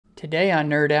Today on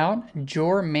NerdOut,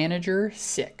 JorManager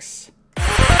 6.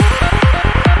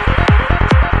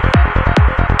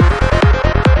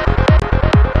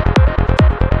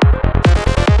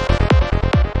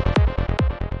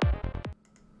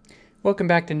 Welcome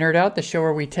back to NerdOut, the show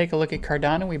where we take a look at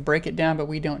Cardano. We break it down, but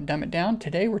we don't dumb it down.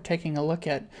 Today we're taking a look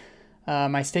at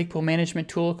my stake pool management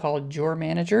tool called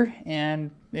JorManager,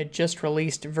 and it just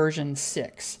released version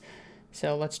 6.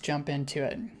 So let's jump into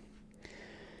it.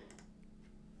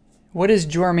 What is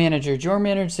JorManager?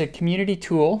 JorManager is a community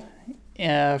tool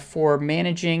for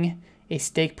managing a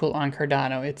stake pool on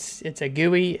Cardano. It's a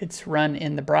GUI. It's run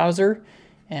in the browser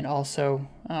and also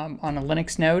on a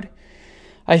Linux node.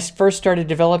 I first started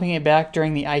developing it back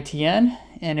during the ITN,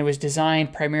 and it was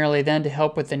designed primarily then to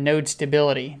help with the node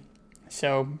stability.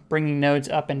 So bringing nodes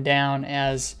up and down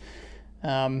as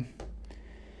so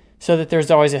that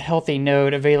there's always a healthy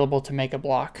node available to make a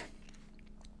block.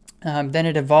 Then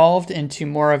it evolved into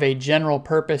more of a general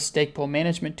purpose stake pool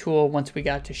management tool once we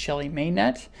got to Shelley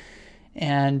mainnet.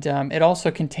 And it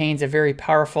also contains a very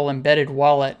powerful embedded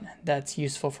wallet that's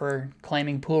useful for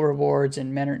claiming pool rewards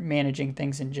and managing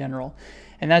things in general.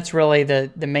 And that's really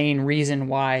the main reason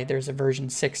why there's a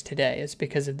version 6 today, is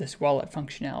because of this wallet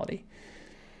functionality.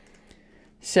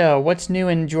 So what's new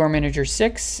in JorManager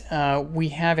 6? We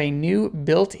have a new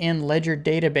built-in ledger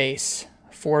database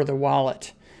for the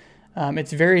wallet.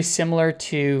 It's very similar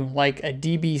to like a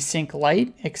DB Sync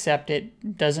Lite, except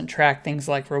it doesn't track things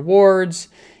like rewards.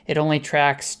 It only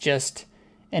tracks just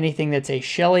anything that's a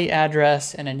Shelley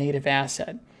address and a native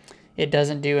asset. It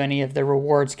doesn't do any of the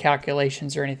rewards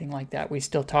calculations or anything like that. We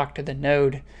still talk to the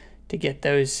node to get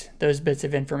those bits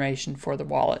of information for the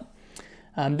wallet.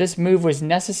 This move was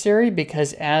necessary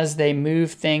because as they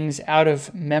move things out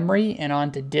of memory and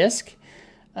onto disk,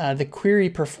 the query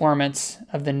performance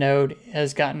of the node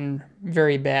has gotten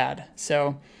very bad.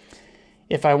 So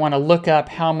if I want to look up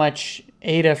how much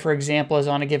ADA, for example, is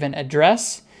on a given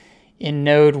address, in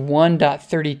node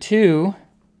 1.32,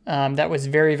 that was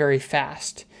very, very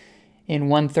fast. In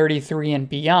 133 and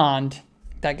beyond,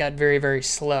 that got very, very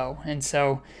slow. And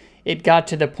so it got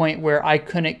to the point where I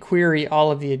couldn't query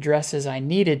all of the addresses I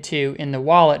needed to in the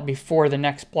wallet before the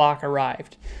next block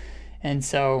arrived. And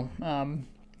so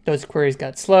those queries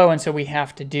got slow, and so we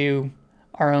have to do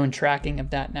our own tracking of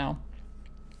that now.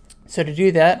 So to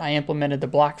do that, I implemented the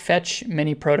block fetch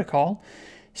mini protocol.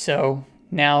 So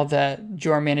now the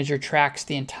JorManager tracks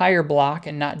the entire block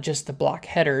and not just the block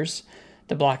headers.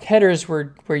 The block headers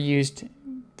were used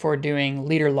for doing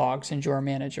leader logs in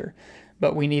JorManager,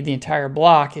 but we need the entire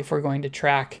block if we're going to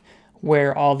track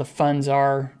where all the funds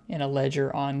are in a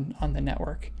ledger on the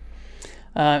network.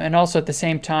 And also at the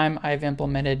same time, I've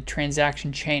implemented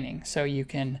transaction chaining, so you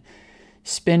can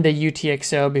spend a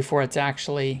UTXO before it's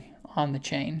actually on the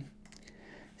chain.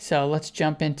 So let's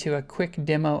jump into a quick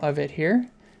demo of it here.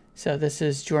 So this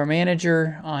is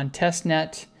JorManager on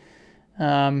testnet.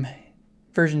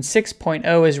 Version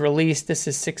 6.0 is released. This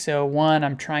is 6.01.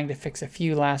 I'm trying to fix a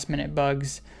few last minute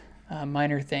bugs,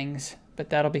 minor things, but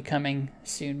that'll be coming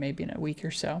soon, maybe in a week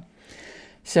or so.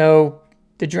 So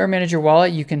the JorManager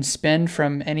wallet, you can spend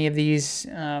from any of these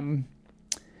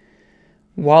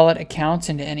wallet accounts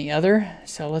into any other.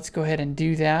 So let's go ahead and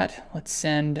do that. Let's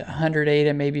send 100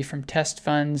 ADA maybe from test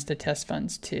funds to test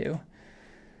funds 2.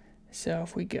 So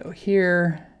if we go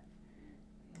here,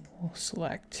 we'll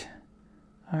select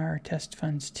our test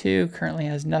funds 2. Currently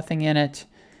has nothing in it.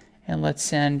 And let's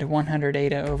send 100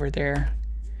 ADA over there.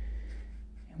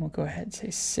 And we'll go ahead and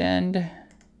say send.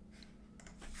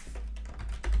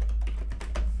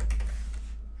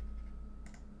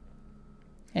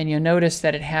 And you'll notice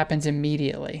that it happens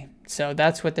immediately. So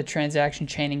that's what the transaction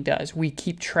chaining does. We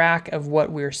keep track of what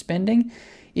we're spending,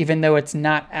 even though it's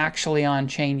not actually on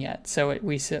chain yet. So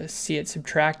we see it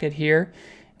subtracted here.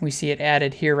 We see it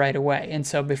added here right away. And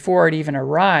so before it even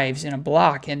arrives in a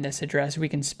block in this address, we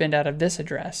can spend out of this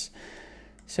address.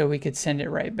 So we could send it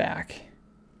right back.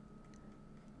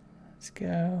 Let's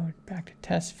go back to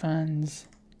test funds.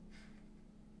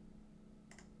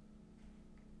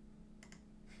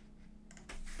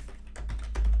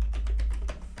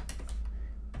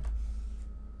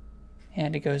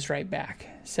 And it goes right back.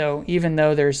 So even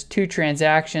though there's two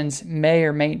transactions, may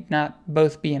or may not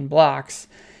both be in blocks,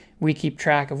 we keep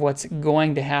track of what's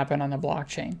going to happen on the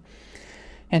blockchain.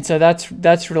 And so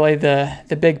that's really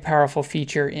the big powerful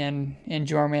feature in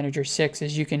JorManager 6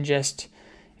 is you can just,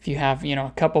 if you have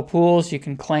a couple pools, you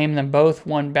can claim them both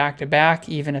one back to back,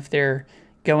 even if they're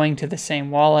going to the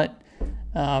same wallet.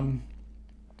 You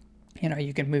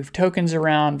can move tokens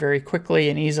around very quickly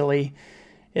and easily.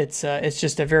 It's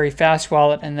just a very fast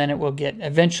wallet, and then it will get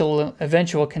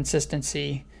eventual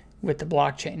consistency with the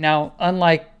blockchain. Now,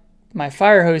 unlike my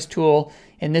Firehose tool,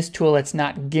 in this tool, it's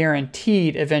not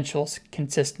guaranteed eventual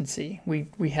consistency.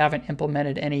 We haven't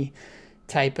implemented any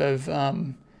type of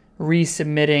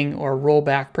resubmitting or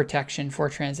rollback protection for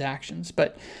transactions.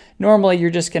 But normally,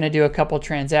 you're just going to do a couple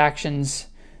transactions,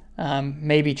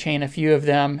 maybe chain a few of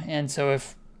them. And so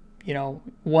if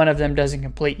one of them doesn't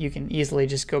complete, you can easily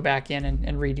just go back in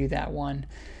and redo that one.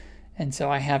 And so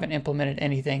I haven't implemented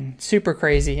anything super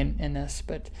crazy in this,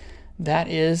 but that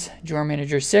is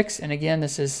JorManager 6. And again,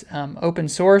 this is open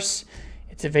source.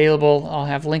 It's available. I'll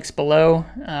have links below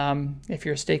if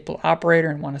you're a stakepool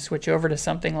operator and want to switch over to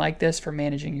something like this for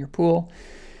managing your pool.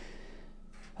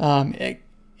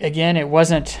 Again, it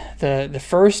wasn't the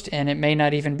first, and it may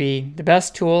not even be the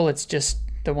best tool. It's just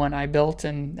the one I built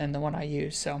and the one I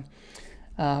use. So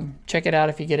check it out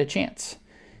if you get a chance.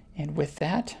 And with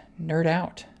that, nerd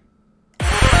out.